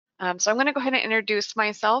So I'm going to go ahead and introduce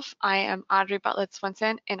myself. I am Audrey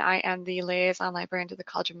Butlett-Swenson, and I am the Liaison Librarian to the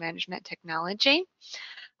College of Management Technology.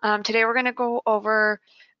 Today we're going to go over,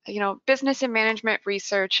 business and management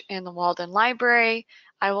research in the Walden Library.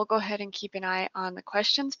 I will go ahead and keep an eye on the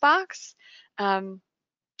questions box. If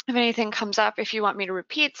anything comes up, if you want me to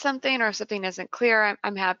repeat something or if something isn't clear,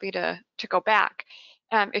 I'm happy to go back.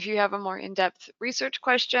 If you have a more in-depth research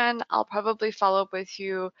question, I'll probably follow up with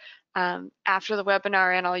you after the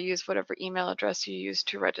webinar, and I'll use whatever email address you use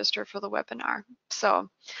to register for the webinar. So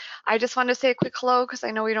I just wanted to say a quick hello because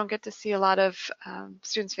I know we don't get to see a lot of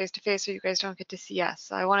students face-to-face, so you guys don't get to see us.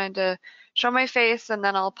 So I wanted to show my face, and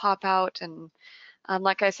then I'll pop out, and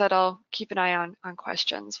like I said, I'll keep an eye on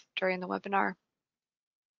questions during the webinar.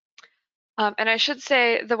 And I should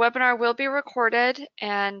say the webinar will be recorded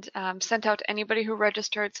and sent out to anybody who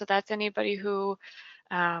registered. So that's anybody who,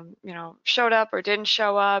 showed up or didn't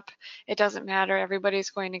show up. It doesn't matter. Everybody's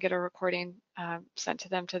going to get a recording sent to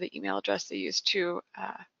them to the email address they used to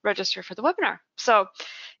register for the webinar. So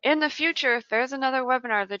in the future, if there's another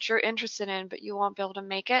webinar that you're interested in, but you won't be able to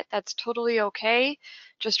make it, that's totally okay.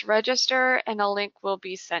 Just register and a link will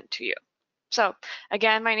be sent to you. So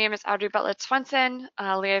again, my name is Audrey Butlett-Swenson,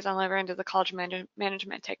 Liaison Librarian to the College of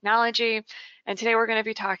Management Technology. And today we're going to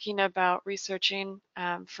be talking about researching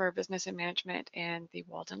for business and management in the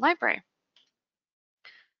Walden Library.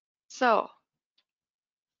 So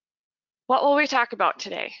what will we talk about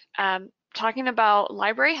today? Talking about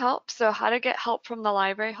library help, so how to get help from the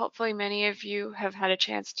library. Hopefully many of you have had a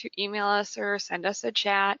chance to email us or send us a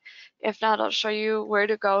chat. If not, I'll show you where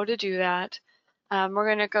to go to do that. We're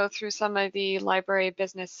going to go through some of the library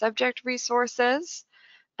business subject resources,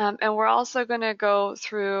 and we're also going to go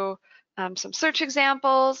through some search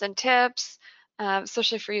examples and tips,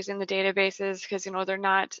 especially for using the databases, because they're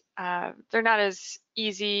not as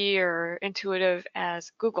easy or intuitive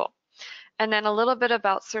as Google. And then a little bit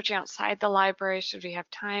about searching outside the library should we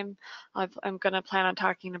have time. I'm going to plan on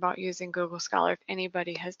talking about using Google Scholar if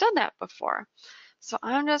anybody has done that before. So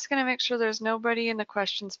I'm just going to make sure there's nobody in the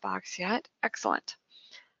questions box yet. Excellent.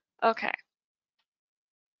 Okay.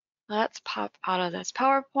 Let's pop out of this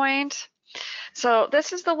PowerPoint. So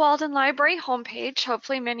this is the Walden Library homepage.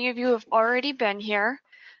 Hopefully many of you have already been here.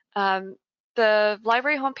 The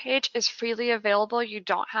library homepage is freely available. You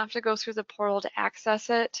don't have to go through the portal to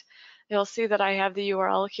access it. You'll see that I have the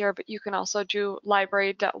URL here, but you can also do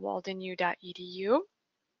library.waldenu.edu.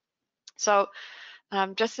 So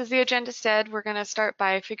just as the agenda said, we're going to start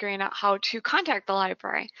by figuring out how to contact the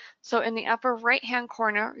library. So in the upper right-hand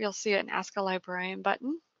corner, you'll see an Ask a Librarian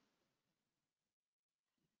button.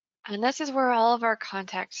 And this is where all of our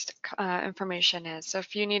contact information is. So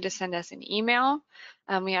if you need to send us an email,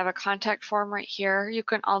 we have a contact form right here. You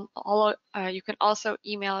can also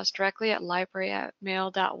email us directly at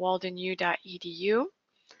library@mail.waldenu.edu.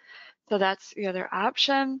 So that's the other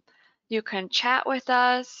option. You can chat with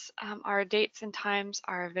us. Our dates and times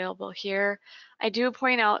are available here. I do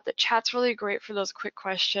point out that chat's really great for those quick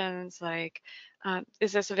questions like,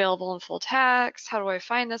 is this available in full text? How do I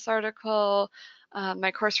find this article?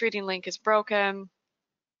 My course reading link is broken.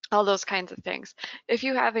 All those kinds of things. If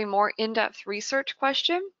you have a more in-depth research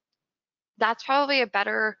question, that's probably a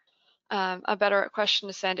better question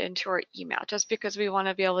to send into our email, just because we want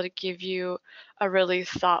to be able to give you a really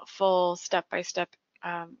thoughtful step-by-step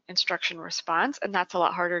instruction response, and that's a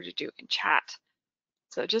lot harder to do in chat.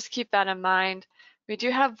 So just keep that in mind. We do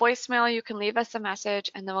have voicemail. You can leave us a message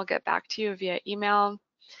and then we'll get back to you via email.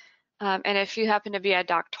 And if you happen to be a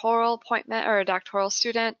doctoral appointment or a doctoral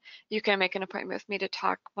student, you can make an appointment with me to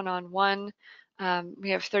talk one-on-one. We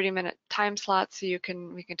have 30-minute time slots, so we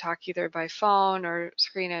can talk either by phone or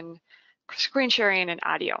screen sharing and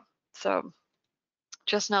audio. So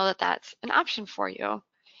just know that that's an option for you.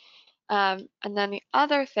 And then the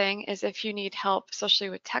other thing is if you need help, especially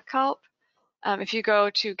with tech help, if you go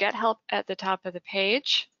to Get Help at the top of the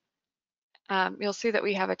page, you'll see that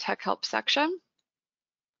we have a tech help section.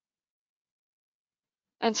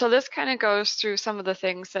 And so this kind of goes through some of the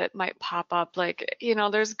things that might pop up, like,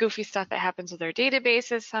 there's goofy stuff that happens with our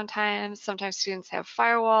databases sometimes. Sometimes students have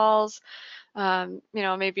firewalls.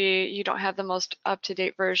 Maybe you don't have the most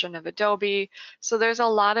up-to-date version of Adobe. So there's a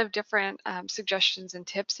lot of different suggestions and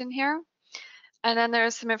tips in here. And then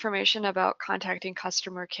there's some information about contacting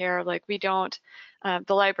customer care. Like the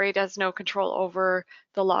library does no control over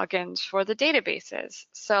the logins for the databases.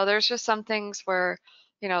 So there's just some things where,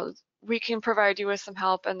 we can provide you with some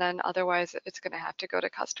help, and then otherwise it's going to have to go to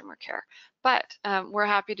customer care. But we're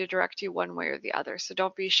happy to direct you one way or the other. So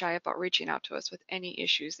don't be shy about reaching out to us with any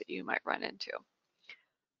issues that you might run into.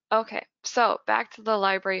 Okay, so back to the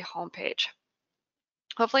library homepage.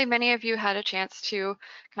 Hopefully many of you had a chance to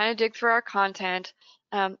kind of dig through our content.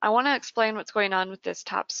 I want to explain what's going on with this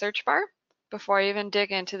top search bar before I even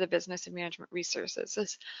dig into the business and management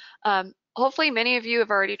resources. Hopefully many of you have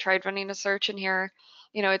already tried running a search in here.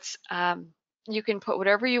 You know, it's you can put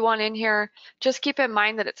whatever you want in here. Just keep in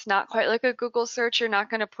mind that it's not quite like a Google search. You're not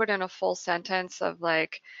going to put in a full sentence of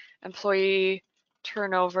like employee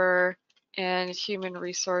turnover and human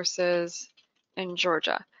resources in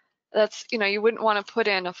Georgia. That's, you know, you wouldn't want to put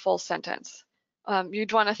in a full sentence.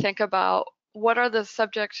 You'd want to think about what are the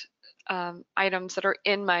subject items that are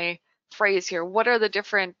in my phrase here? What are the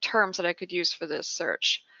different terms that I could use for this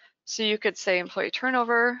search? So you could say employee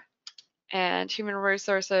turnover and human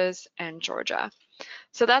resources and Georgia.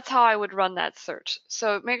 So that's how I would run that search.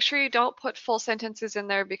 So make sure you don't put full sentences in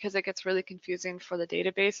there because it gets really confusing for the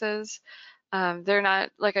databases. They're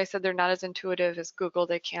not, like I said, they're not as intuitive as Google.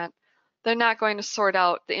 They're not going to sort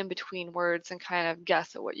out the in-between words and kind of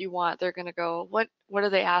guess at what you want. They're going to go, what are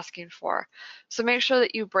they asking for? So make sure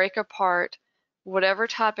that you break apart whatever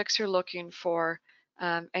topics you're looking for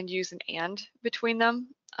and use an and between them.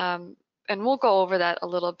 And we'll go over that a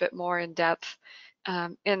little bit more in depth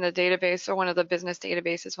in the database or one of the business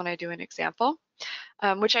databases when I do an example,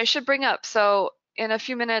 which I should bring up. So in a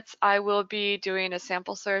few minutes, I will be doing a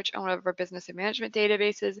sample search on one of our business and management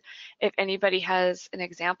databases. If anybody has an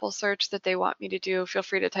example search that they want me to do, feel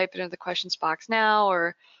free to type it in the questions box now,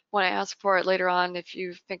 or when I ask for it later on, if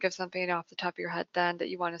you think of something off the top of your head then that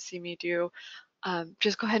you want to see me do,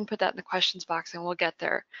 just go ahead and put that in the questions box and we'll get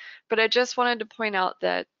there. But I just wanted to point out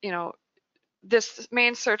that, you know, this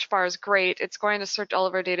main search bar is great. It's going to search all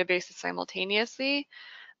of our databases simultaneously.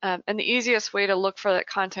 And the easiest way to look for that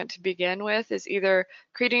content to begin with is either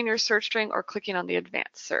creating your search string or clicking on the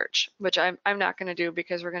advanced search, which I'm not going to do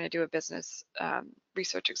because we're going to do a business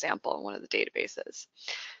research example in one of the databases.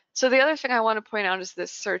 So the other thing I want to point out is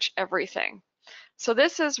this search everything. So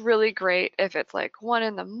this is really great if it's like 1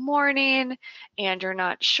 in the morning and you're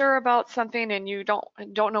not sure about something and you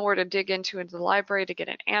don't know where to dig into the library to get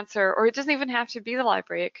an answer, or it doesn't even have to be the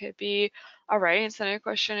library. It could be a writing center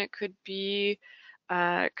question. It could be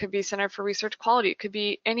Center for Research Quality. It could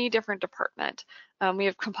be any different department. We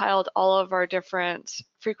have compiled all of our different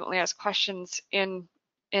frequently asked questions in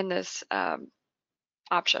this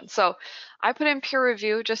option. So I put in peer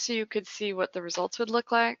review just so you could see what the results would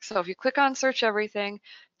look like. So if you click on search everything,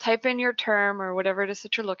 type in your term or whatever it is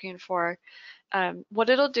that you're looking for, what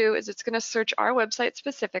it'll do is it's going to search our website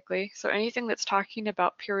specifically. So anything that's talking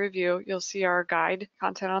about peer review, you'll see our guide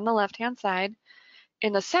content on the left-hand side.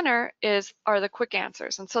 In the center are the quick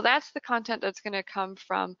answers. And so that's the content that's going to come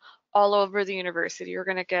from all over the university. You're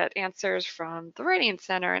going to get answers from the Writing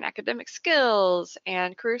Center and Academic Skills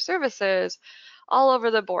and Career Services all over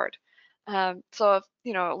the board. So if,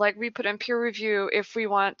 you know, like we put in peer review, if we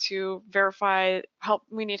want to verify,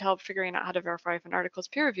 we need help figuring out how to verify if an article is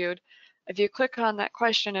peer reviewed. If you click on that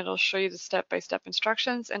question, it'll show you the step-by-step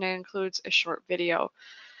instructions, and it includes a short video.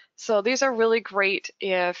 So these are really great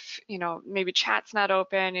if, you know, maybe chat's not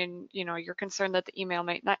open and, you know, you're concerned that the email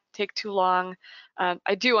might not take too long.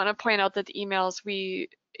 I do want to point out that the emails, we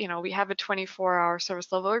have a 24-hour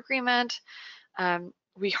service level agreement.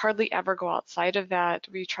 We hardly ever go outside of that.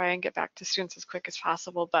 We try and get back to students as quick as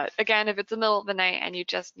possible. But again, if it's the middle of the night and you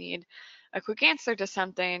just need a quick answer to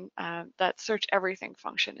something, that search everything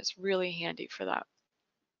function is really handy for that.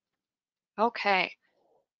 Okay.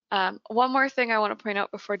 One more thing I want to point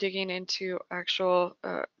out before digging into the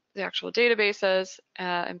actual databases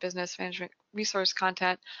and business management resource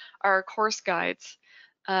content are course guides.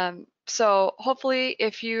 So hopefully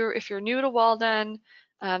if you're new to Walden,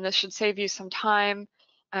 this should save you some time.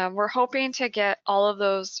 We're hoping to get all of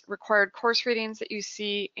those required course readings that you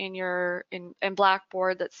see in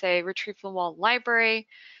Blackboard that say Retrieve from Walden Library.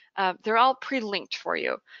 They're all pre-linked for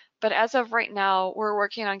you. But as of right now, we're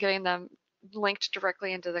working on getting them linked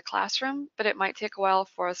directly into the classroom, but it might take a while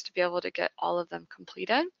for us to be able to get all of them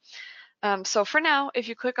completed. So for now, if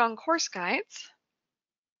you click on course guides,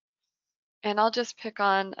 and I'll just pick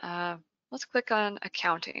on, let's click on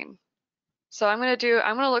accounting. So I'm going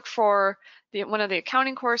to look for one of the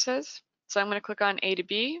accounting courses. So I'm going to click on A to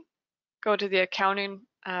B, go to the accounting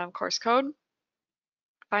course code,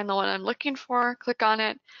 find the one I'm looking for, click on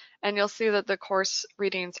it, and you'll see that the course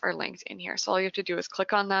readings are linked in here. So all you have to do is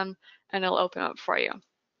click on them and it'll open up for you.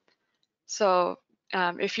 So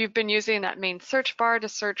if you've been using that main search bar to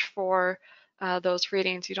search for those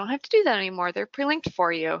readings, you don't have to do that anymore. They're pre-linked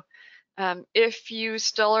for you. If you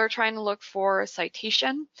still are trying to look for a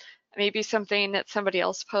citation, maybe something that somebody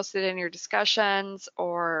else posted in your discussions,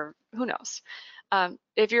 or who knows.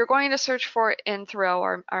 If you're going to search for it in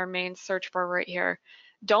through our main search bar right here,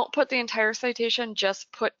 Don't put the entire citation,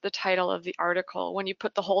 just put the title of the article. When you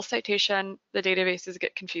put the whole citation, the databases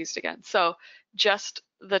get confused again. So just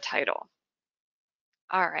the title.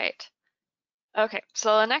 All right. Okay,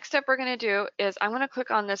 so the next step we're going to do is I'm going to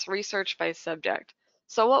click on this research by subject.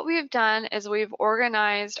 So what we've done is we've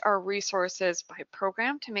organized our resources by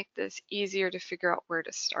program to make this easier to figure out where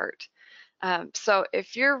to start. So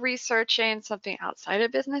if you're researching something outside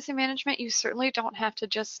of business and management, you certainly don't have to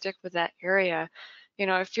just stick with that area. You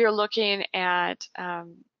know, if you're looking at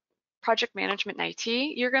project management and IT,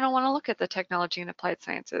 you're going to want to look at the technology and applied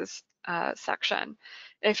sciences section.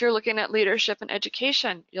 If you're looking at leadership and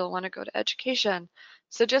education, you'll want to go to education.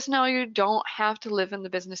 So just know you don't have to live in the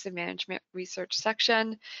business and management research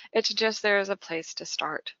section. It's just there as a place to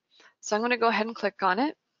start. So I'm going to go ahead and click on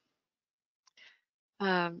it.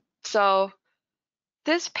 So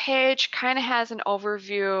this page kind of has an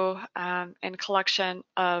overview and collection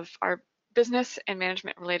of our business and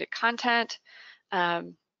management related content.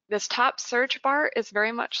 This top search bar is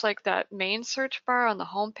very much like that main search bar on the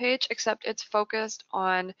home page, except it's focused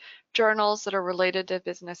on journals that are related to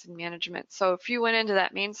business and management. So if you went into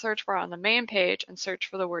that main search bar on the main page and search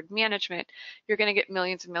for the word management, you're going to get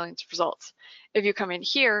millions and millions of results. If you come in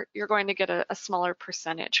here, you're going to get a smaller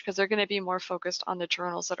percentage because they're going to be more focused on the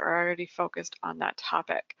journals that are already focused on that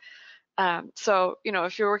topic. So, you know,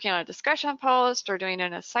 if you're working on a discussion post or doing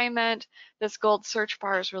an assignment, this gold search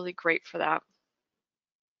bar is really great for that.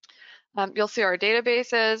 You'll see our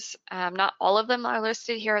databases. Not all of them are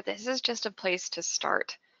listed here. This is just a place to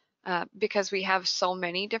start because we have so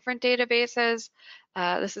many different databases.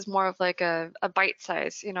 This is more of like a bite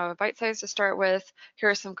size, you know, a bite size to start with. Here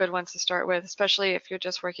are some good ones to start with, especially if you're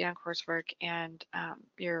just working on coursework and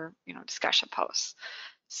your, you know, discussion posts.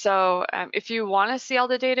 So if you want to see all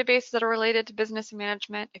the databases that are related to business and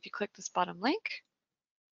management, if you click this bottom link,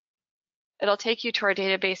 it'll take you to our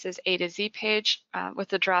databases A to Z page with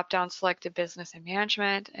the drop-down selected business and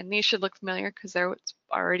management. And these should look familiar because they're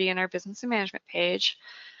already in our business and management page.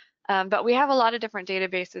 But we have a lot of different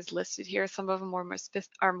databases listed here. Some of them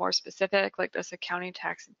are more specific, like this accounting,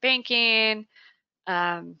 tax, and banking,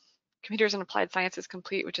 computers and applied sciences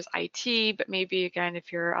complete, which is IT, but maybe again,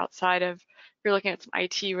 if you're outside of, if you're looking at some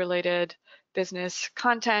IT related business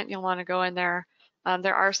content, you'll want to go in there.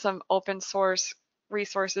 There are some open source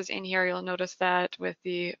resources in here. You'll notice that with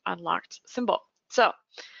the unlocked symbol. So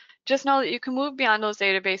just know that you can move beyond those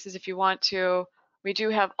databases if you want to. We do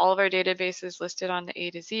have all of our databases listed on the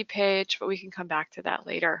A to Z page, but we can come back to that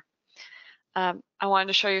later. I wanted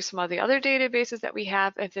to show you some of the other databases that we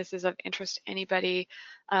have if this is of interest to anybody.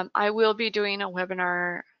 I will be doing a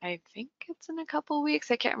webinar, I think it's in a couple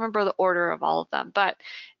weeks. I can't remember the order of all of them, but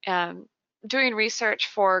doing research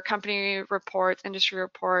for company reports, industry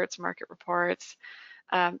reports, market reports.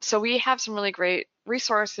 So we have some really great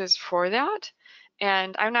resources for that.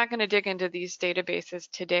 And I'm not going to dig into these databases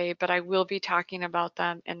today, but I will be talking about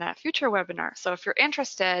them in that future webinar. So if you're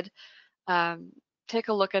interested, take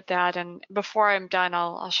a look at that. And before I'm done,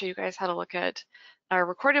 I'll show you guys how to look at our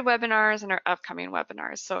recorded webinars and our upcoming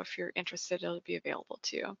webinars. So if you're interested, it'll be available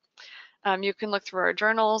to you. You can look through our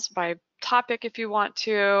journals by topic if you want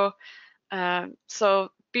to.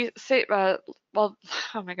 Well,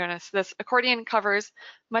 oh my goodness, this accordion covers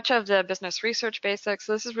much of the business research basics.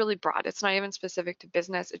 So this is really broad. It's not even specific to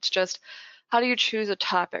business. It's just how do you choose a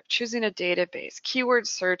topic, choosing a database, keyword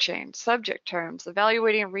searching, subject terms,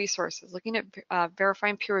 evaluating resources, looking at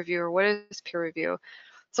verifying peer review, or what is peer review.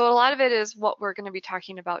 So a lot of it is what we're going to be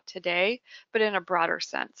talking about today, but in a broader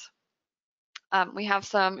sense. We have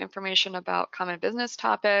some information about common business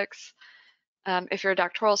topics. If you're a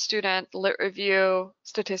doctoral student, lit review,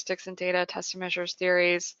 statistics and data, test and measures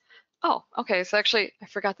theories. Oh, okay, so actually I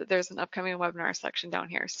forgot that there's an upcoming webinar section down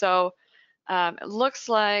here. So it looks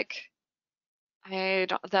like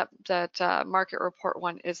that market report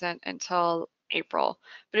one isn't until April.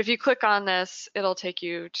 But if you click on this, it'll take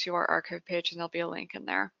you to our archive page and there'll be a link in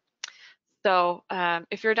there. So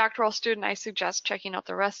if you're a doctoral student, I suggest checking out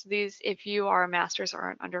the rest of these. If you are a master's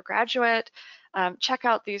or an undergraduate, check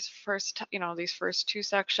out these first two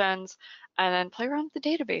sections and then play around with the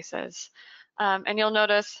databases. And you'll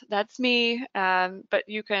notice that's me, but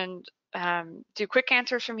you can do quick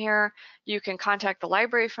answers from here. You can contact the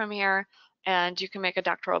library from here, and you can make a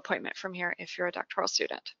doctoral appointment from here if you're a doctoral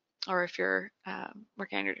student or if you're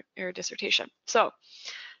working on your dissertation. So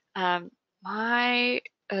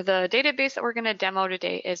the database that we're going to demo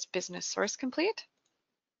today is Business Source Complete.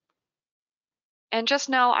 And just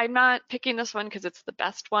know I'm not picking this one because it's the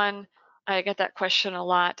best one. I get that question a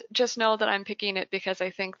lot. Just know that I'm picking it because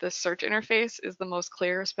I think the search interface is the most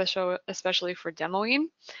clear, especially for demoing.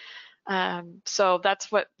 So that's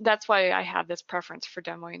why I have this preference for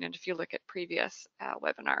demoing, and if you look at previous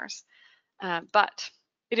webinars. But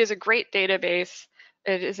it is a great database.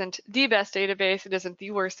 It isn't the best database. It isn't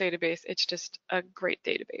the worst database. It's just a great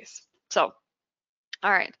database. So,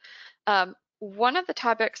 all right. One of the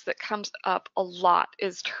topics that comes up a lot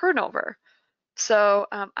is turnover. So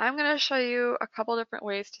I'm going to show you a couple different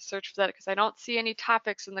ways to search for that because I don't see any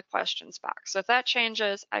topics in the questions box. So if that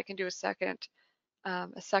changes, I can do a second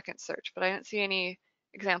search, but I don't see any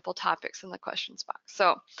example topics in the questions box.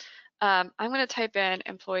 So I'm going to type in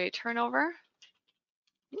employee turnover.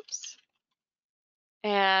 Oops.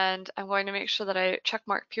 And I'm going to make sure that I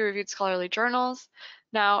checkmark peer-reviewed scholarly journals.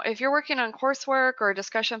 Now, if you're working on coursework or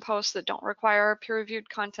discussion posts that don't require peer-reviewed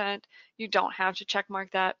content, you don't have to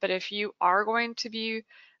checkmark that. But if you are going to be,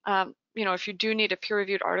 if you do need a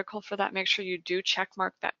peer-reviewed article for that, make sure you do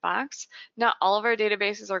checkmark that box. Not all of our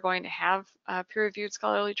databases are going to have peer-reviewed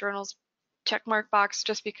scholarly journals checkmark box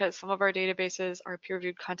just because some of our databases are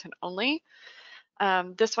peer-reviewed content only.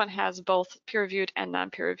 This one has both peer-reviewed and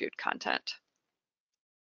non-peer-reviewed content.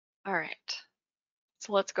 All right,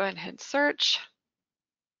 so let's go ahead and hit search.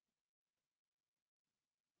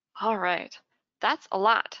 All right, that's a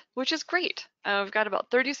lot, which is great. We've got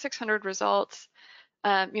about 3,600 results.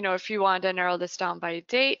 If you wanted to narrow this down by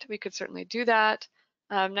date, we could certainly do that.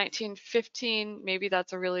 1915, maybe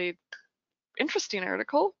that's a really interesting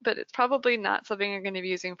article, but it's probably not something you're going to be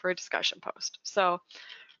using for a discussion post. So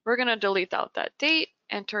we're going to delete out that date,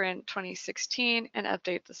 enter in 2016, and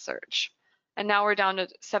update the search. And now we're down to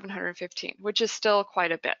 715, which is still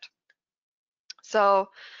quite a bit. So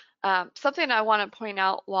something I want to point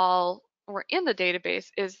out while we're in the database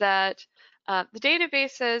is that the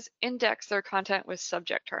databases index their content with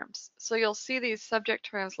subject terms. So you'll see these subject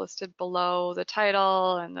terms listed below the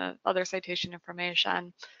title and the other citation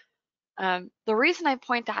information. The reason I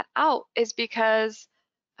point that out is because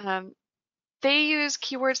they use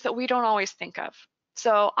keywords that we don't always think of.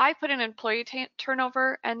 So I put in employee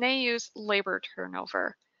turnover and they use labor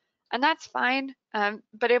turnover. And that's fine,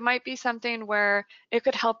 but it might be something where it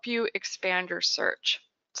could help you expand your search.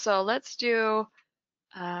 So let's do,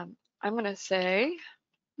 I'm going to say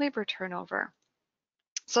labor turnover.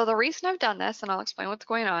 So the reason I've done this, and I'll explain what's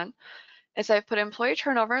going on, is I've put employee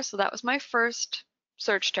turnover, so that was my first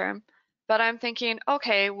search term, but I'm thinking,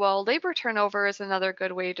 okay, well, labor turnover is another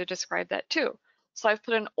good way to describe that too. So I've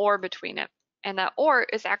put an or between it, and that or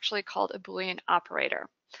is actually called a Boolean operator.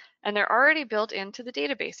 And they're already built into the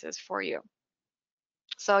databases for you.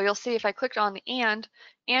 So you'll see if I clicked on the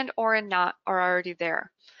and or and not are already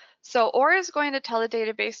there. So or is going to tell the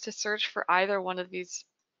database to search for either one of these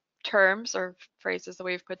terms or phrases that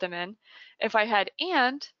we've put them in. If I had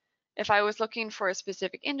and, if I was looking for a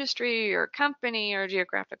specific industry or company or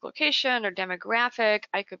geographic location or demographic,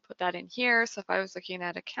 I could put that in here. So if I was looking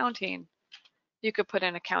at accounting, you could put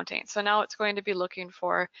in accounting. So now it's going to be looking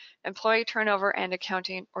for employee turnover and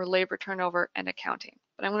accounting or labor turnover and accounting.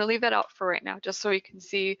 But I'm going to leave that out for right now just so you can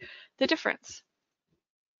see the difference.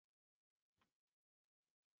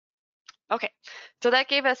 Okay, so that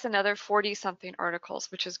gave us another 40-something articles,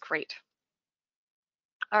 which is great.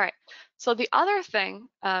 All right, so the other thing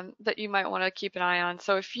that you might want to keep an eye on,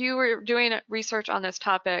 so if you were doing research on this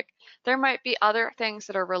topic, there might be other things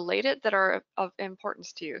that are related that are of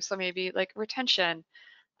importance to you. So maybe like retention.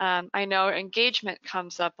 I know engagement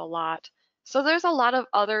comes up a lot. So there's a lot of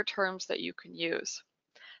other terms that you can use.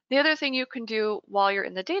 The other thing you can do while you're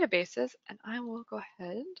in the databases, and I will go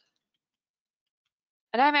ahead,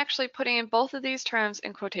 and I'm actually putting in both of these terms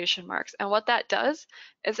in quotation marks. And what that does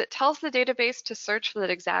is it tells the database to search for that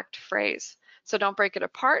exact phrase. So don't break it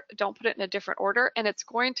apart, don't put it in a different order, and it's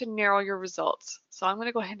going to narrow your results. So I'm going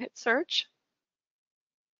to go ahead and hit search.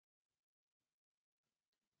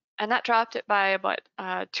 And that dropped it by about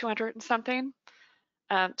 200 and something.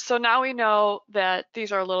 So now we know that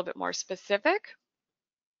these are a little bit more specific.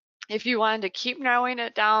 If you wanted to keep narrowing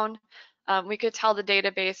it down, we could tell the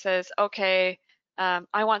databases, okay,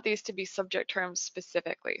 I want these to be subject terms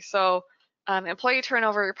specifically. So employee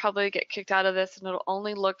turnover, you'll probably get kicked out of this and it'll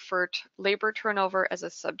only look for labor turnover as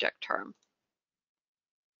a subject term.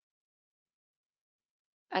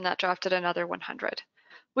 And that dropped it another 100,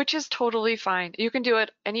 which is totally fine. You can do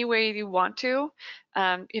it any way you want to.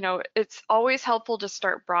 It's always helpful to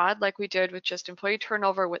start broad like we did with just employee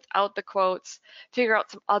turnover without the quotes, figure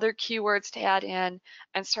out some other keywords to add in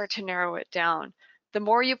and start to narrow it down. The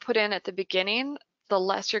more you put in at the beginning, the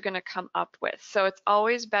less you're going to come up with. So it's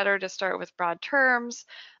always better to start with broad terms,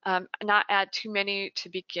 not add too many to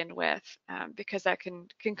begin with, because that can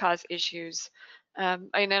cause issues And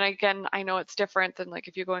then again, I know it's different than like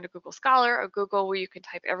if you go into Google Scholar or Google where you can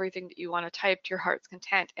type everything that you want to type to your heart's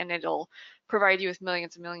content and it'll provide you with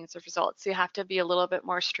millions and millions of results. So you have to be a little bit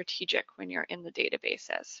more strategic when you're in the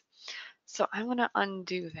databases. So I'm going to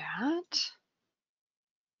undo that.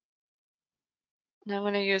 Now I'm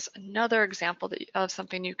going to use another example of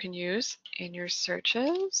something you can use in your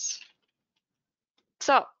searches.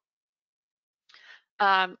 So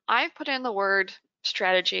I've put in the word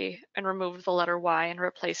strategy and removed the letter Y and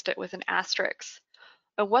replaced it with an asterisk.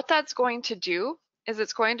 And what that's going to do is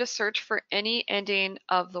it's going to search for any ending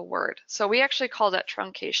of the word. So we actually call that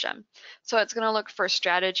truncation. So it's going to look for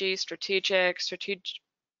strategy,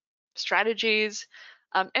 strategies,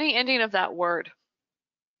 any ending of that word,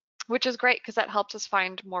 which is great because that helps us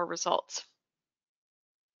find more results.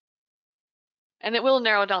 And it will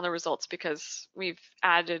narrow down the results because we've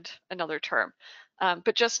added another term.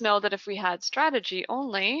 But just know that if we had strategy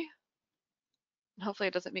only, hopefully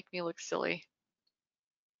it doesn't make me look silly.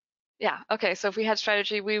 Yeah, okay, so if we had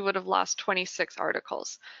strategy, we would have lost 26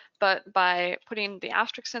 articles. But by putting the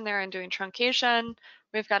asterisks in there and doing truncation,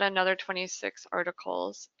 we've got another 26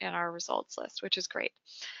 articles in our results list, which is great.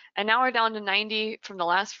 And now we're down to 90 from the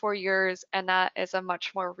last 4 years, and that is a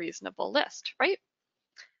much more reasonable list, right?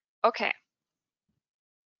 Okay,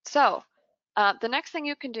 so the next thing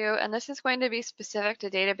you can do, and this is going to be specific to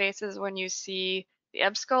databases when you see the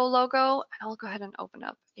EBSCO logo, and I'll go ahead and open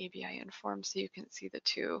up ABI Inform so you can see the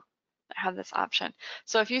two that have this option.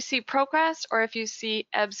 So if you see ProQuest or if you see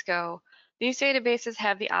EBSCO, these databases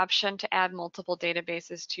have the option to add multiple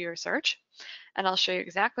databases to your search, and I'll show you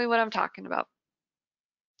exactly what I'm talking about.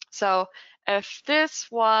 So if this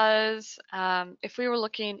was, if we were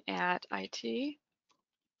looking at IT,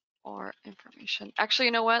 or information. Actually,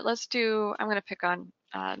 you know what? Let's do, I'm going to pick on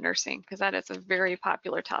nursing because that is a very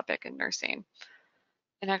popular topic in nursing.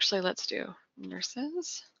 And actually, let's do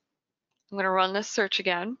nurses. I'm going to run this search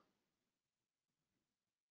again.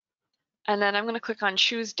 And then I'm going to click on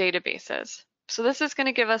choose databases. So this is going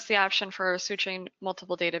to give us the option for searching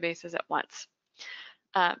multiple databases at once.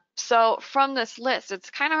 So from this list,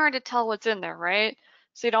 it's kind of hard to tell what's in there, right?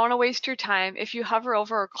 So you don't want to waste your time. If you hover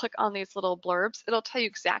over or click on these little blurbs, it'll tell you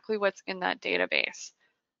exactly what's in that database.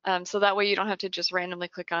 So that way you don't have to just randomly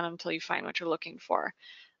click on them until you find what you're looking for.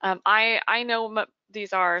 I know what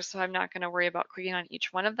these are, so I'm not going to worry about clicking on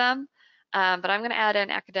each one of them. But I'm going to add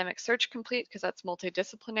in Academic Search Complete because that's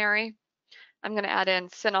multidisciplinary. I'm going to add in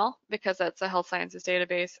CINAHL because that's a health sciences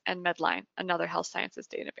database, and Medline, another health sciences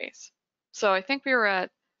database. So I think we were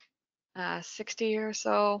at 60 or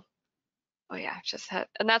so. Oh yeah, just had,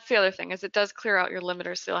 and that's the other thing is it does clear out your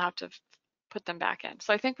limiters, so you'll have to put them back in.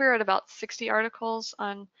 So I think we were at about 60 articles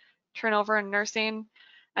on turnover in nursing.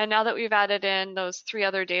 And now that we've added in those 3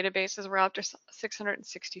 other databases, we're up to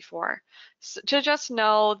 664. So to just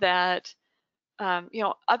know that, you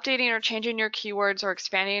know, updating or changing your keywords or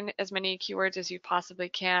expanding as many keywords as you possibly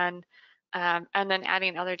can, and then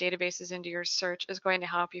adding other databases into your search is going to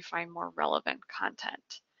help you find more relevant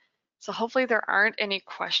content. So hopefully there aren't any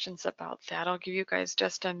questions about that. I'll give you guys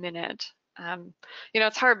just a minute. You know,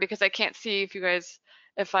 it's hard because I can't see if you guys,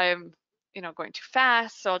 if I'm, you know, going too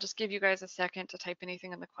fast. So I'll just give you guys a second to type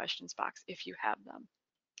anything in the questions box if you have them.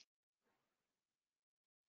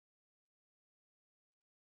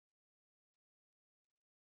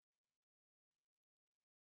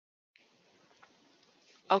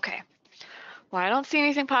 Okay. Well, I don't see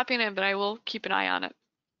anything popping in, but I will keep an eye on it.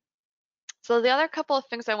 So the other couple of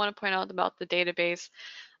things I want to point out about the database,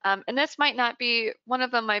 and this might not be, one of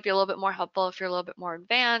them might be a little bit more helpful if you're a little bit more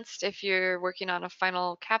advanced, if you're working on a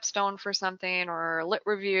final capstone for something or a lit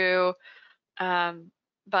review.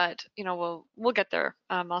 But you know, we'll get there.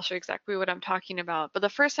 I'll show you exactly what I'm talking about. But the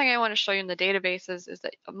first thing I want to show you in the databases is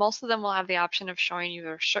that most of them will have the option of showing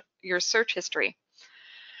you your search history.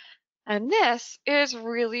 And this is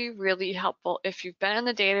really, really helpful if you've been in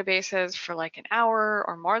the databases for like an hour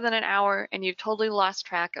or more than an hour and you've totally lost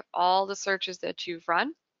track of all the searches that you've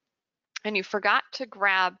run and you forgot to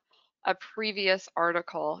grab a previous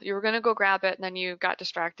article. You were going to go grab it and then you got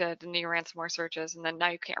distracted and you ran some more searches and then now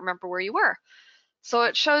you can't remember where you were. So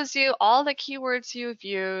it shows you all the keywords you've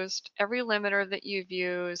used, every limiter that you've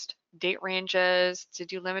used, date ranges,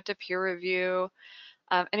 did you limit to peer review,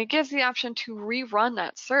 and it gives the option to rerun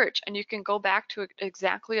that search and you can go back to it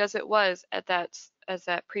exactly as it was at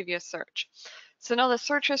that previous search. So now the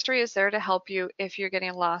search history is there to help you if you're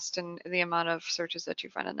getting lost in the amount of searches that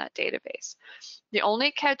you've run in that database. The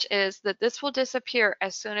only catch is that this will disappear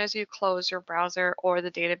as soon as you close your browser or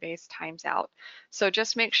the database times out. So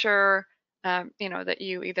just make sure you know, that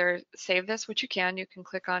you either save this, which you can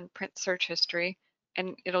click on print search history,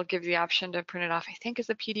 and it'll give you the option to print it off, I think, as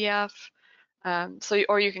a PDF.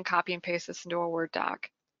 Or you can copy and paste this into a Word doc.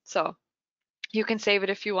 So you can save it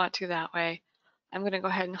if you want to that way. I'm going to go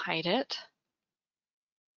ahead and hide it.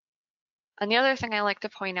 And the other thing I like to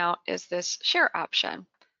point out is this share option.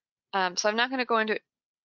 So I'm not going to go into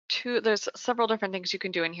there's several different things you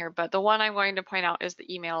can do in here, but the one I'm going to point out is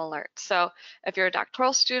the email alert. So if you're a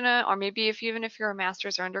doctoral student, or maybe even if you're a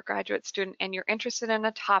master's or undergraduate student and you're interested in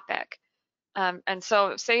a topic, and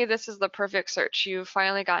so say this is the perfect search, you've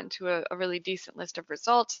finally gotten to a really decent list of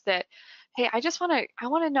results that, hey, I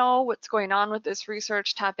want to know what's going on with this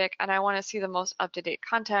research topic, and I want to see the most up-to-date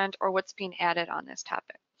content or what's being added on this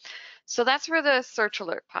topic. So that's where the search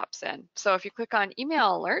alert pops in. So if you click on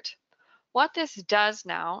email alert, what this does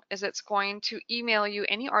now is it's going to email you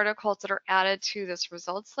any articles that are added to this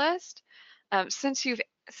results list since you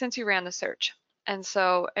ran the search. And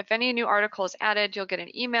so if any new article is added, you'll get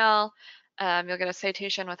an email, you'll get a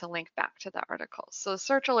citation with a link back to that article. So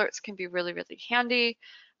search alerts can be really, really handy.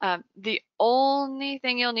 The only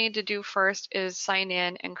thing you'll need to do first is sign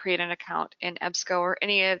in and create an account in EBSCO or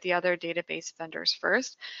any of the other database vendors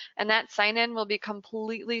first. And that sign in will be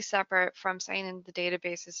completely separate from signing in the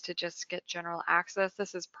databases to just get general access.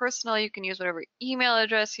 This is personal. You can use whatever email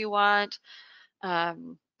address you want.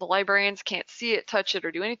 The librarians can't see it, touch it,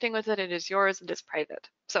 or do anything with it. It is yours. It is private.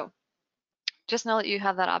 So just know that you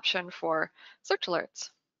have that option for search alerts.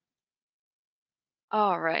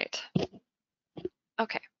 All right.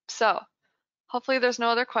 Okay, so hopefully there's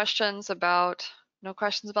no questions about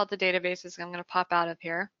the databases. I'm going to pop out of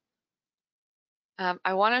here.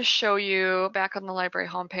 I want to show you back on the library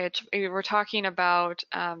homepage, we were talking about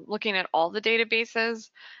looking at all the databases,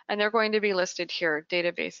 and they're going to be listed here,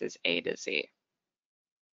 databases A to Z.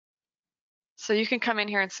 So you can come in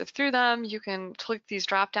here and sift through them. You can click these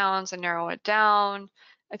drop downs and narrow it down.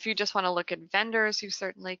 If you just want to look at vendors, you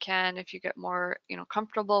certainly can if you get more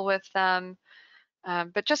comfortable with them.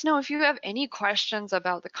 But just know if you have any questions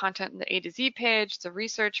about the content in the A to Z page, the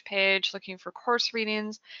research page, looking for course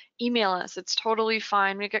readings, email us. It's totally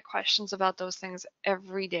fine. We get questions about those things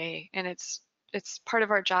every day, and it's part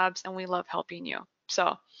of our jobs, and we love helping you.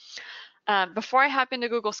 So before I hop into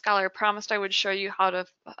Google Scholar, I promised I would show you how to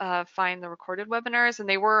find the recorded webinars, and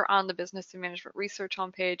they were on the Business and Management Research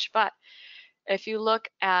homepage. But if you look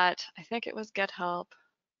at, I think it was Get Help.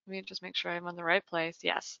 Let me just make sure I'm on the right place.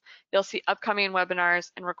 Yes, you'll see upcoming webinars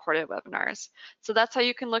and recorded webinars. So that's how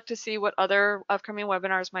you can look to see what other upcoming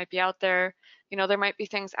webinars might be out there. There might be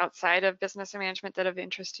things outside of business and management that have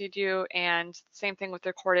interested you, and same thing with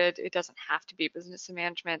recorded. It doesn't have to be business and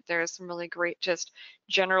management. There's some really great just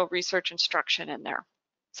general research instruction in there.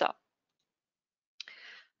 So,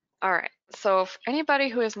 all right. So if anybody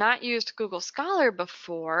who has not used Google Scholar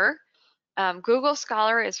before, Google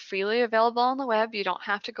Scholar is freely available on the web. You don't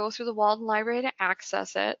have to go through the Walden Library to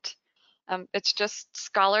access it. It's just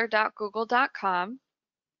scholar.google.com.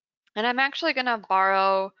 And I'm actually going to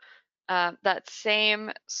borrow that same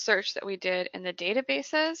search that we did in the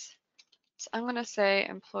databases. So I'm going to say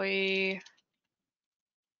employee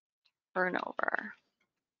turnover.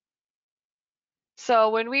 So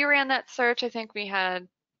when we ran that search, I think we had,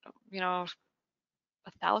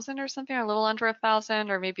 1,000 or something, or a little under 1,000,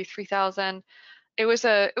 or maybe 3,000. It was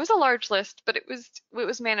a large list, but it was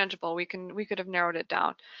manageable. We could have narrowed it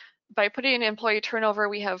down. By putting in employee turnover,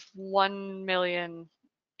 we have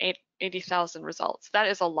 1,080,000 results. That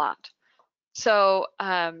is a lot. So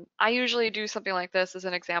I usually do something like this as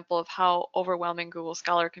an example of how overwhelming Google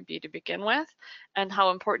Scholar can be to begin with, and how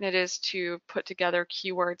important it is to put together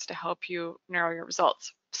keywords to help you narrow your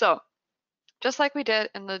results. So just like we did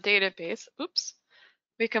in the database,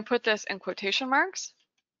 we can put this in quotation marks.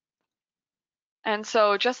 And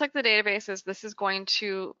so just like the databases, this is going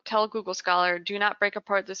to tell Google Scholar, do not break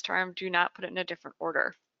apart this term, do not put it in a different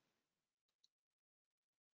order.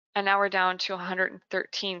 And now we're down to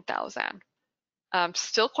 113,000.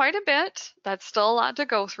 Still quite a bit. That's still a lot to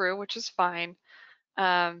go through, which is fine.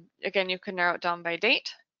 Again, you can narrow it down by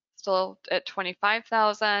date, still at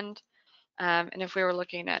 25,000. And if we were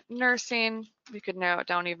looking at nursing, we could narrow it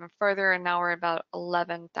down even further, and now we're about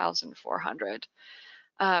 11,400.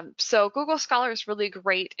 So Google Scholar is really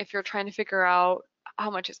great if you're trying to figure out how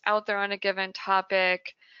much is out there on a given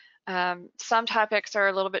topic. Some topics are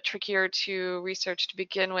a little bit trickier to research to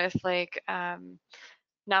begin with, like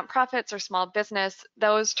nonprofits or small business.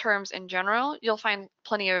 Those terms in general, you'll find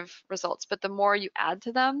plenty of results, but the more you add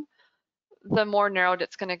to them, the more narrowed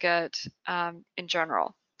it's going to get in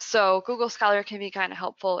general. So Google Scholar can be kind of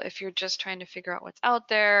helpful if you're just trying to figure out what's out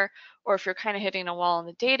there, or if you're kind of hitting a wall in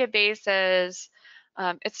the databases.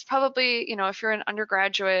 It's probably, you know, if you're an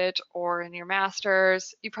undergraduate or in your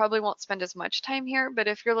master's, you probably won't spend as much time here, but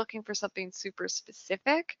if you're looking for something super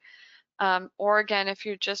specific, or again, if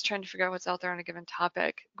you're just trying to figure out what's out there on a given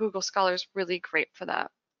topic, Google Scholar is really great for that.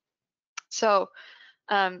 So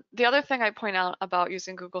the other thing I point out about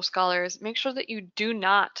using Google Scholar is make sure that you do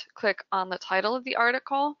not click on the title of the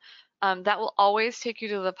article. That will always take you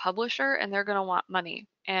to the publisher and they're going to want money,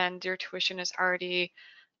 and your tuition is already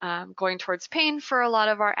going towards paying for a lot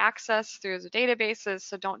of our access through the databases,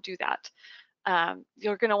 so don't do that.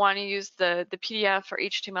 You're going to want to use the PDF or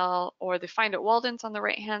HTML or the Find It Walden's on the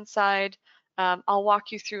right-hand side. I'll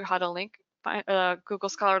walk you through how to link Google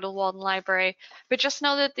Scholar to the Walden Library, but just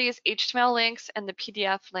know that these HTML links and the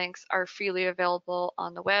PDF links are freely available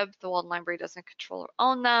on the web. The Walden Library doesn't control or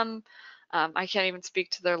own them. I can't even speak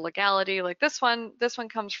to their legality. Like this one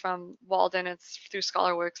comes from Walden. It's through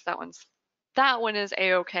ScholarWorks. That one is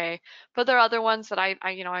a-okay, but there are other ones that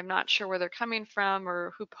I'm not sure where they're coming from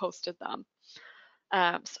or who posted them. So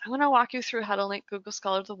I'm going to walk you through how to link Google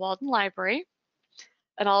Scholar to the Walden Library.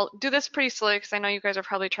 And I'll do this pretty slowly because I know you guys are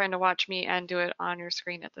probably trying to watch me and do it on your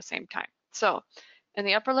screen at the same time. So in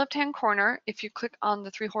the upper left-hand corner, if you click on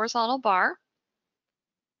the 3 horizontal bar,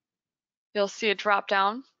 you'll see a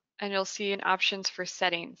drop-down and you'll see an options for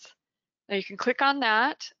settings. Now you can click on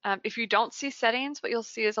that. If you don't see settings, what you'll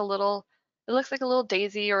see is it looks like a little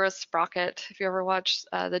daisy or a sprocket if you ever watched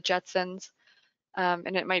the Jetsons,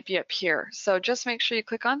 and it might be up here. So just make sure you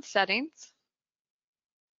click on settings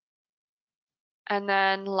and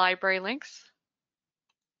then library links.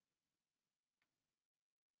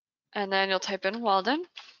 And then you'll type in Walden.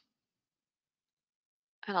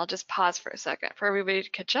 And I'll just pause for a second for everybody to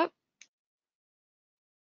catch up.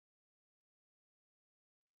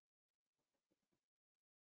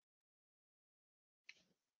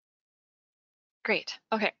 Great.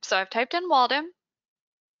 Okay, so I've typed in Walden,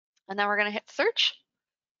 and then we're going to hit search.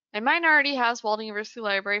 And mine already has Walden University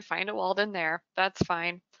Library. Find It Walden there. That's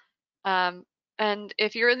fine. And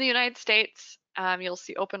if you're in the United States, you'll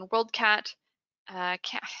see Open WorldCat. I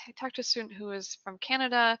talked to a student who is from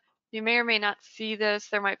Canada. You may or may not see this.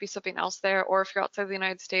 There might be something else there. Or if you're outside the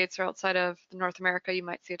United States or outside of North America, you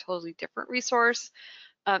might see a totally different resource.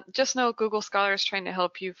 Just know Google Scholar is trying to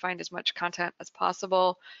help you find as much content as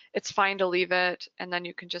possible. It's fine to leave it, and then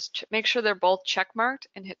you can just make sure they're both checkmarked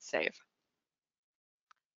and hit save.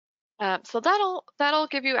 So that'll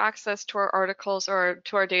give you access to our articles or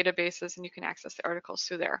to our databases, and you can access the articles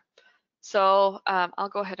through there. So I'll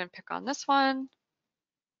go ahead and pick on this one.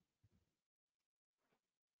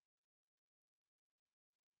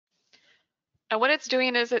 And what it's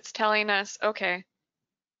doing is it's telling us, okay,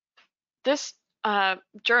 this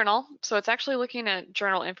journal, so it's actually looking at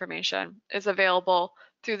journal information, is available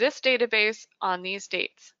through this database on these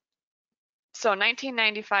dates. So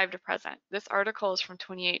 1995 to present. This article is from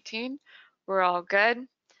 2018. We're all good.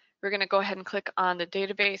 We're going to go ahead and click on the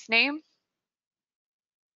database name.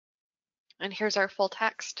 And here's our full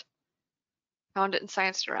text. Found it in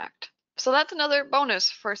ScienceDirect. So that's another bonus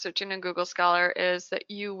for searching in Google Scholar is that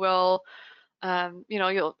you will,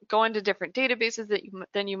 you'll go into different databases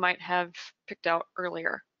than you might have picked out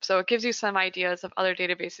earlier. So it gives you some ideas of other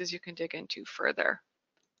databases you can dig into further.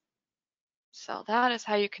 So that is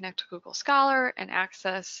how you connect to Google Scholar and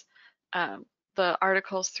access the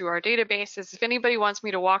articles through our databases. If anybody wants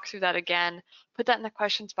me to walk through that again, put that in the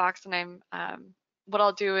questions box, and what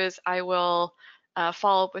I'll do is I will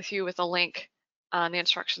follow up with you with a link on the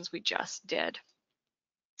instructions we just did.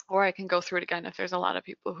 Or I can go through it again if there's a lot of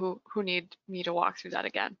people who need me to walk through that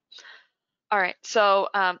again. All right, so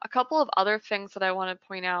a couple of other things that I want to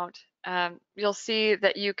point out. You'll see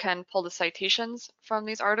that you can pull the citations from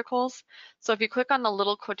these articles. So if you click on the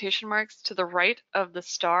little quotation marks to the right of the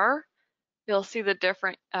star, you'll see the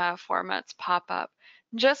different formats pop up.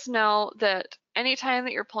 Just know that anytime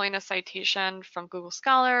that you're pulling a citation from Google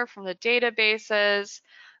Scholar, from the databases,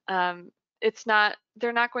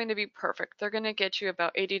 they're not going to be perfect. They're going to get you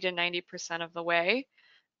about 80 to 90% of the way,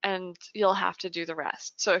 and you'll have to do the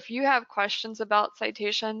rest. So if you have questions about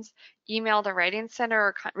citations, email the Writing Center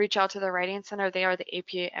or reach out to the Writing Center. They are the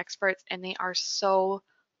APA experts, and they are so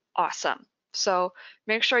awesome. So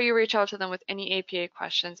make sure you reach out to them with any APA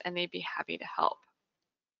questions, and they'd be happy to help.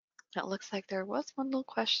 It looks like there was one little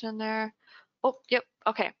question there. Oh, yep.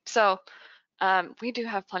 Okay, so we do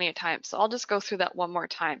have plenty of time, so I'll just go through that one more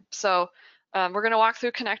time. So we're going to walk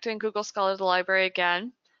through connecting Google Scholar to the library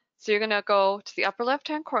again. So you're going to go to the upper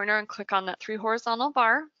left-hand corner and click on that 3 horizontal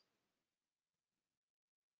bar.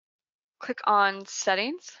 Click on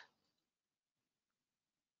Settings,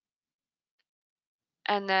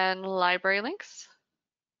 and then Library Links.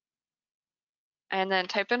 and then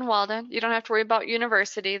type in Walden. You don't have to worry about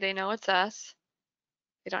university. They know it's us.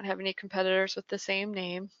 They don't have any competitors with the same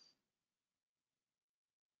name.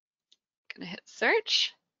 Gonna hit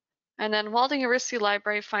search. And then Walden University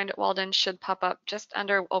Library Find at Walden should pop up just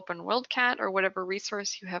under Open WorldCat or whatever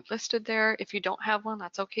resource you have listed there. If you don't have one,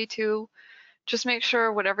 that's okay too. Just make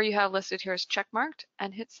sure whatever you have listed here is checkmarked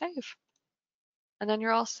and hit save. And then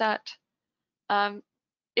you're all set.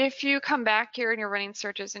 If you come back here and you're running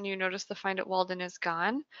searches and you notice the Find at Walden is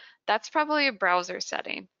gone, that's probably a browser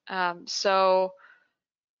setting. So,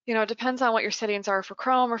 you know, it depends on what your settings are for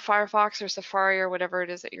Chrome or Firefox or Safari or whatever it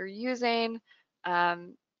is that you're using.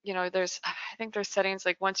 You know, I think there's settings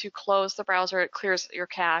like once you close the browser, it clears your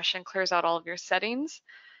cache and clears out all of your settings.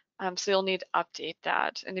 So you'll need to update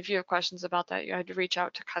that. And if you have questions about that, you had to reach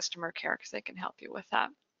out to customer care because they can help you with that.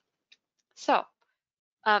 So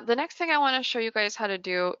the next thing I want to show you guys how to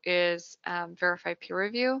do is verify peer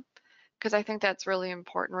review, because I think that's really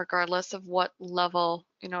important regardless of what level,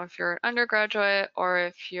 you know, if you're an undergraduate or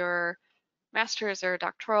if you're master's or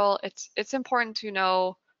doctoral, it's important to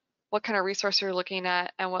know what kind of resource you're looking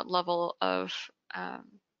at and what level of,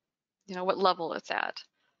 you know, what level it's at.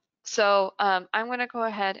 So I'm going to go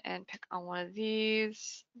ahead and pick on one of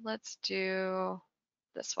these. Let's do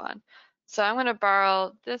this one. So I'm going to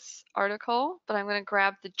borrow this article, but I'm going to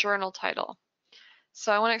grab the journal title.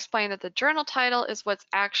 So I want to explain that the journal title is what's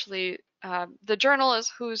actually, the journal is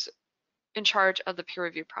who's in charge of the peer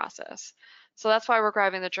review process. So that's why we're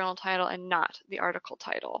grabbing the journal title and not the article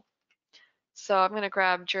title. So I'm going to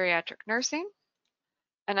grab geriatric nursing,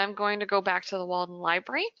 and I'm going to go back to the Walden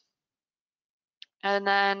Library. And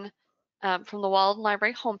then from the Walden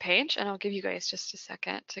Library homepage, and I'll give you guys just a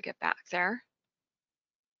second to get back there.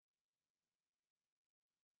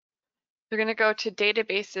 You're going to go to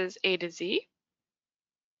Databases A to Z.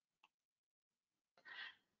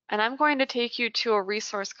 And I'm going to take you to a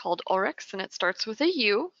resource called ORIX, and it starts with a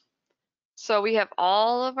U. So we have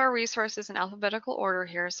all of our resources in alphabetical order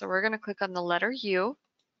here. So we're going to click on the letter U.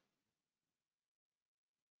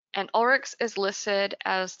 And ORIX is listed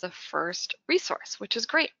as the first resource, which is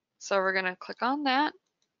great. So we're going to click on that.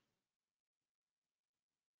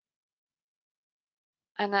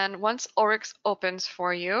 And then once ORIX opens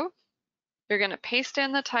for you, you're going to paste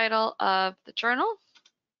in the title of the journal.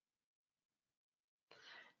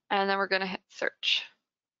 And then we're going to hit search.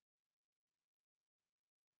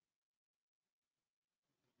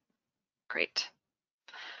 Great.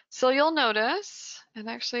 So you'll notice, and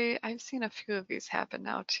actually I've seen a few of these happen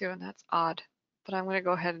now too, and that's odd, but I'm going to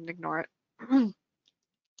go ahead and ignore it.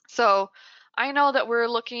 So I know that we're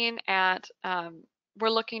looking at, we're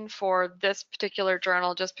looking for this particular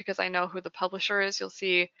journal just because I know who the publisher is. You'll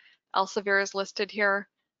see Elsevier is listed here.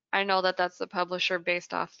 I know that that's the publisher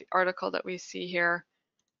based off the article that we see here.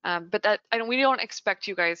 But that we don't expect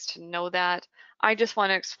you guys to know that. I just want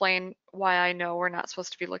to explain why I know we're not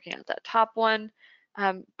supposed to be looking at that top one.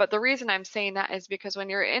 But the reason I'm saying that is because when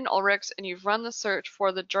you're in ORIX and you've run the search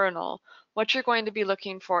for the journal, what you're going to be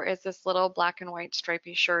looking for is this little black and white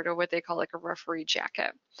stripy shirt, or what they call like a referee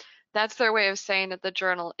jacket. That's their way of saying that the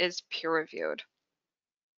journal is peer reviewed.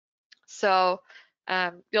 So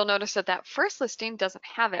you'll notice that that first listing doesn't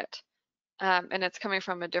have it. And it's coming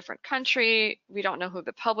from a different country. We don't know who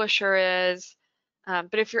the publisher is.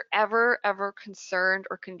 But if you're ever concerned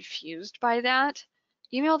or confused by that,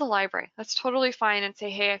 email the library. That's totally fine, and say,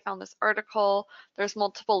 hey, I found this article. There's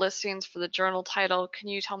multiple listings for the journal title. Can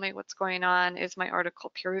you tell me what's going on? Is my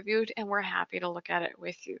article peer reviewed? And we're happy to look at it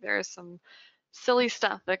with you. There's some silly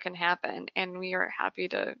stuff that can happen, and we are happy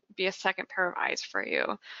to be a second pair of eyes for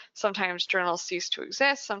you. Sometimes journals cease to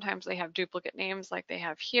exist. Sometimes they have duplicate names like they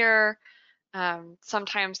have here.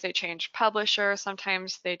 Sometimes they change publisher,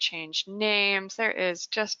 sometimes they change names. There is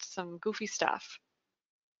just some goofy stuff.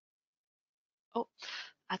 Oh,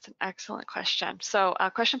 that's an excellent question. So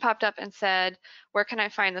a question popped up and said, where can I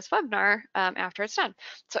find this webinar after it's done?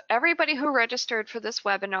 So everybody who registered for this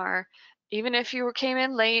webinar, even if you came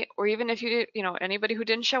in late, or even if you did, you know, anybody who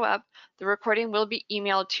didn't show up, the recording will be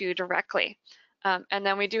emailed to you directly. And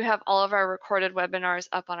then we do have all of our recorded webinars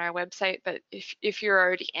up on our website, but if you're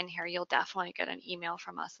already in here, you'll definitely get an email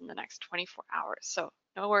from us in the next 24 hours. So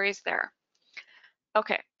no worries there.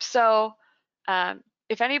 Okay, so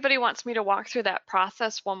if anybody wants me to walk through that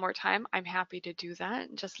process one more time, I'm happy to do that,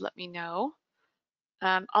 and just let me know.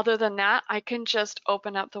 Other than that, I can just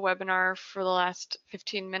open up the webinar for the last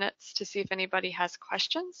 15 minutes to see if anybody has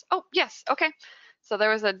questions. Oh, yes, okay. So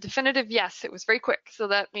there was a definitive yes, it was very quick. So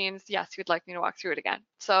that means yes, you'd like me to walk through it again.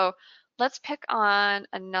 So let's pick on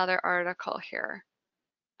another article here.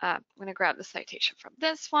 I'm gonna grab the citation from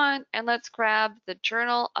this one, and let's grab the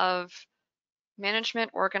Journal of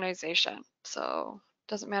management organization. So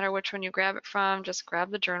doesn't matter which one you grab it from, just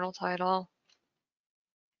grab the journal title.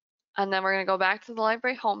 And then we're going to go back to the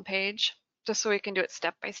library homepage just so we can do it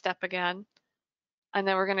step by step again. And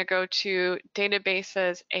then we're going to go to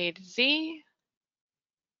databases A to Z.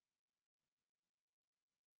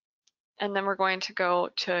 And then we're going to go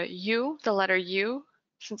to U, the letter U,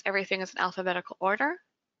 since everything is in alphabetical order.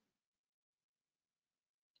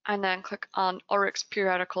 And then click on ORIX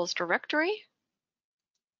Periodicals directory.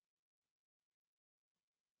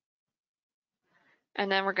 And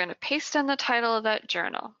then we're going to paste in the title of that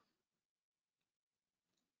journal.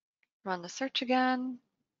 Run the search again.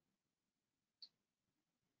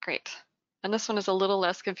 Great. And this one is a little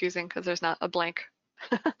less confusing because there's not a blank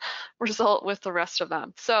result with the rest of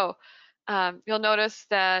them. So you'll notice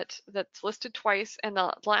that that's listed twice, and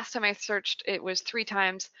the last time I searched it was 3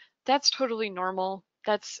 times. That's totally normal.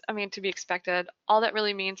 That's, I mean, to be expected. All that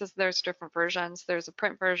really means is there's different versions. There's a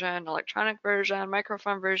print version, electronic version,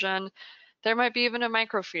 microfilm version. There might be even a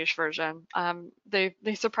microfiche version. They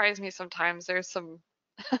surprise me sometimes. There's some,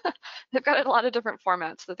 they've got a lot of different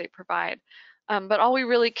formats that they provide. But all we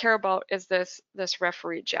really care about is this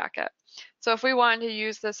referee jacket. So if we wanted to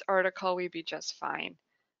use this article, we'd be just fine.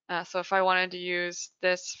 So if I wanted to use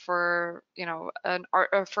this for, you know,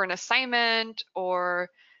 for an assignment or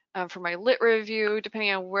for my lit review,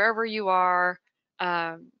 depending on wherever you are,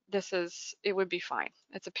 it would be fine.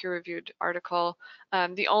 It's a peer-reviewed article.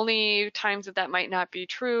 The only times that might not be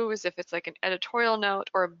true is if it's like an editorial note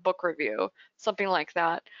or a book review, something like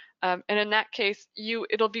that. And in that case,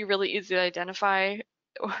 it'll be really easy to identify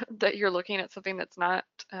that you're looking at something that's not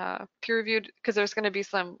peer-reviewed, because there's going to be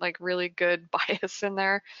some like really good bias in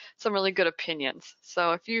there, some really good opinions.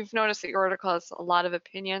 So if you've noticed that your article has a lot of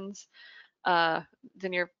opinions, then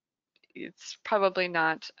it's probably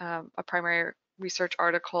not a primary research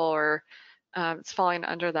article, or it's falling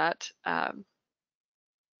under that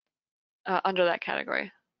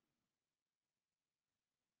category.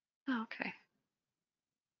 Okay.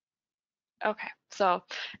 Okay, so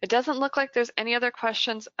it doesn't look like there's any other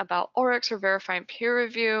questions about ORIX or verifying peer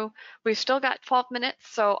review. We've still got 12 minutes,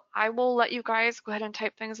 so I will let you guys go ahead and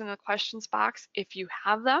type things in the questions box if you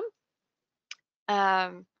have them.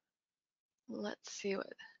 Let's see what.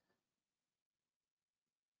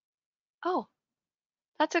 Oh,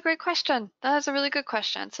 that's a great question. That is a really good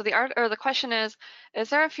question. So the question is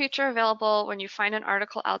there a feature available when you find an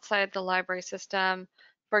article outside the library system,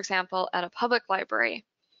 for example, at a public library?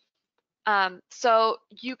 So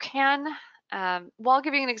you can, well, I'll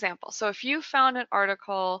give you an example. So if you found an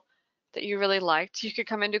article that you really liked, you could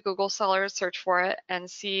come into Google Scholar, search for it, and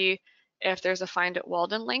see if there's a Find at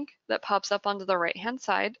Walden link that pops up onto the right-hand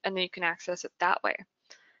side, and then you can access it that way.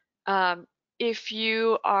 If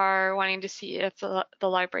you are wanting to see if the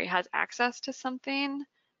library has access to something,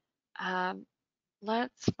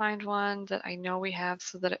 let's find one that I know we have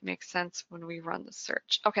so that it makes sense when we run the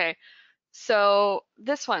search. Okay, so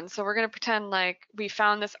this one, so we're going to pretend like we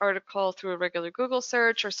found this article through a regular Google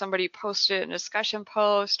search, or somebody posted it in a discussion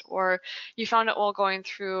post, or you found it while going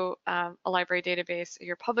through a library database at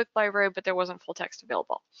your public library, but there wasn't full text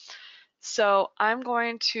available. So I'm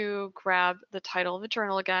going to grab the title of the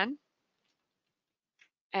journal again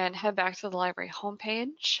and head back to the library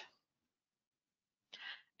homepage.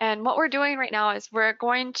 And what we're doing right now is we're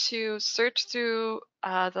going to search through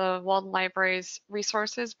the Walden Library's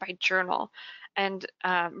resources by journal and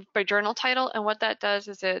by journal title. And what that does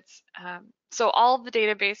is so all of the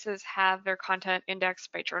databases have their content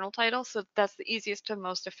indexed by journal title. So that's the easiest and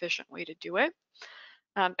most efficient way to do it.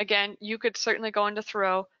 Again, you could certainly go into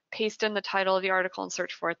Thoreau, paste in the title of the article and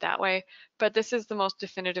search for it that way, but this is the most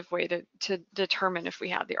definitive way to determine if we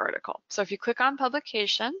have the article. So if you click on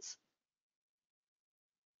publications,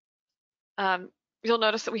 you'll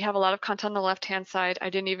notice that we have a lot of content on the left-hand side. I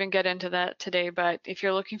didn't even get into that today, but if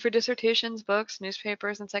you're looking for dissertations, books,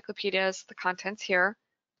 newspapers, encyclopedias, the content's here.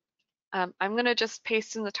 I'm going to just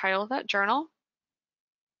paste in the title of that journal.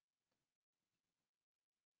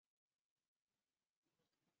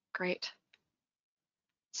 Great.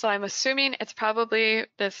 So I'm assuming it's probably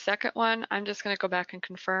the second one. I'm just going to go back and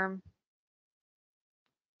confirm.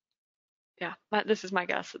 Yeah, this is my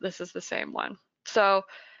guess that this is the same one. So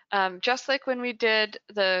just like when we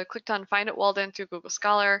clicked on Find at Walden through Google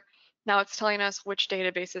Scholar, now it's telling us which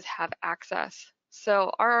databases have access.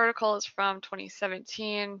 So our article is from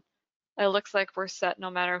 2017. It looks like we're set no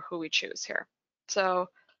matter who we choose here. So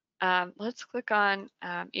let's click on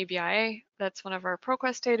ABIA. That's one of our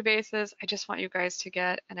ProQuest databases. I just want you guys to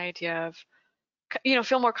get an idea of,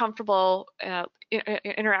 feel more comfortable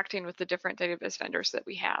interacting with the different database vendors that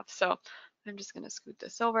we have. So I'm just going to scoot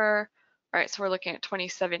this over. All right, so we're looking at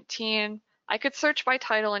 2017. I could search by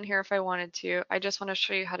title in here if I wanted to. I just want to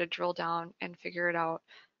show you how to drill down and figure it out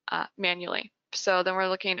manually. So then we're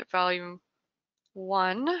looking at volume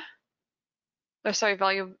 1, oh, sorry,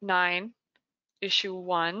 volume 9, issue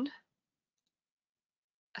 1,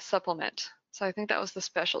 a supplement. So I think that was the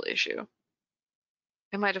special issue.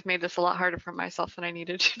 I might have made this a lot harder for myself than I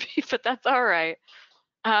needed to be, but that's all right.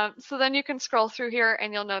 So then you can scroll through here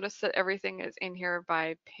and you'll notice that everything is in here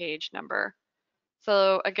by page number.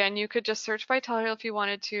 So again, you could just search by title if you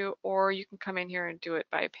wanted to, or you can come in here and do it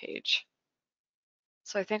by page.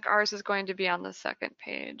 So I think ours is going to be on the second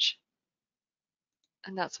page.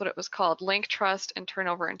 And that's what it was called, Link Trust and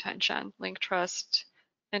Turnover Intention. Link Trust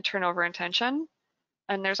and Turnover Intention.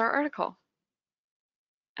 And there's our article.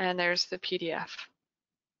 And there's the PDF.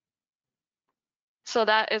 So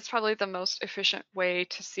that is probably the most efficient way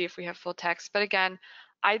to see if we have full text. But again,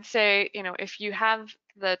 I'd say, if you have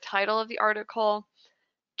the title of the article,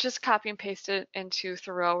 just copy and paste it into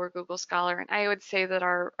Thoreau or Google Scholar. And I would say that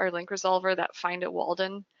our link resolver, that Find It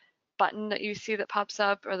Walden button that you see that pops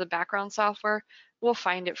up, or the background software, will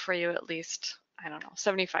find it for you at least, I don't know,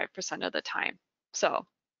 75% of the time. So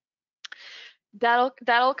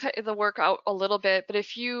that'll cut the work out a little bit. But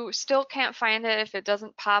if you still can't find it, if it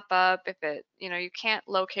doesn't pop up, if it, you can't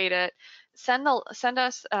locate it, send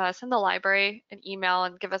the library an email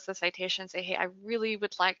and give us a citation. Say, hey, I really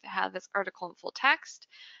would like to have this article in full text.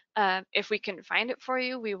 If we can find it for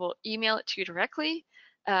you, we will email it to you directly.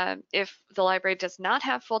 If the library does not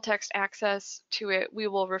have full text access to it, we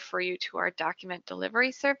will refer you to our document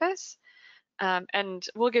delivery service, and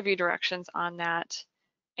we'll give you directions on that.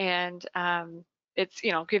 And it's,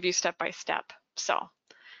 give you step by step. So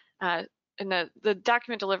and the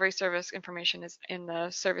document delivery service information is in the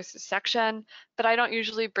services section, but I don't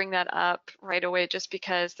usually bring that up right away just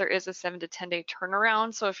because there is a 7 to 10 day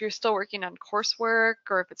turnaround. So if you're still working on coursework,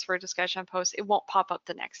 or if it's for a discussion post, it won't pop up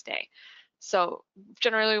the next day. So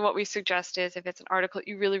generally what we suggest is, if it's an article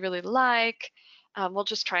you really, really like, we'll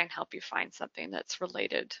just try and help you find something that's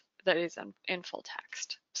related, that is in full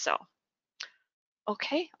text. So,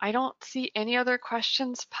 okay, I don't see any other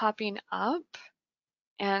questions popping up.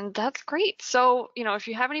 And that's great. So, if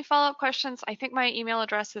you have any follow-up questions, I think my email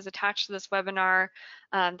address is attached to this webinar.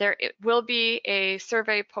 There it will be a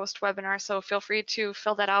survey post-webinar, so feel free to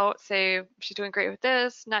fill that out. Say, she's doing great with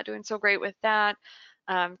this, not doing so great with that.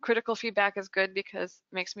 Critical feedback is good because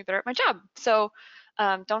it makes me better at my job. So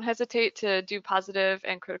don't hesitate to do positive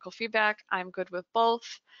and critical feedback. I'm good with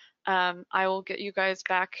both. I will get you guys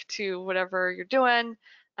back to whatever you're doing.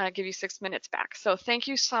 Give you 6 minutes back. So thank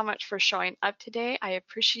you so much for showing up today. I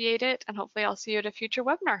appreciate it, and hopefully I'll see you at a future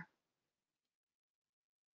webinar.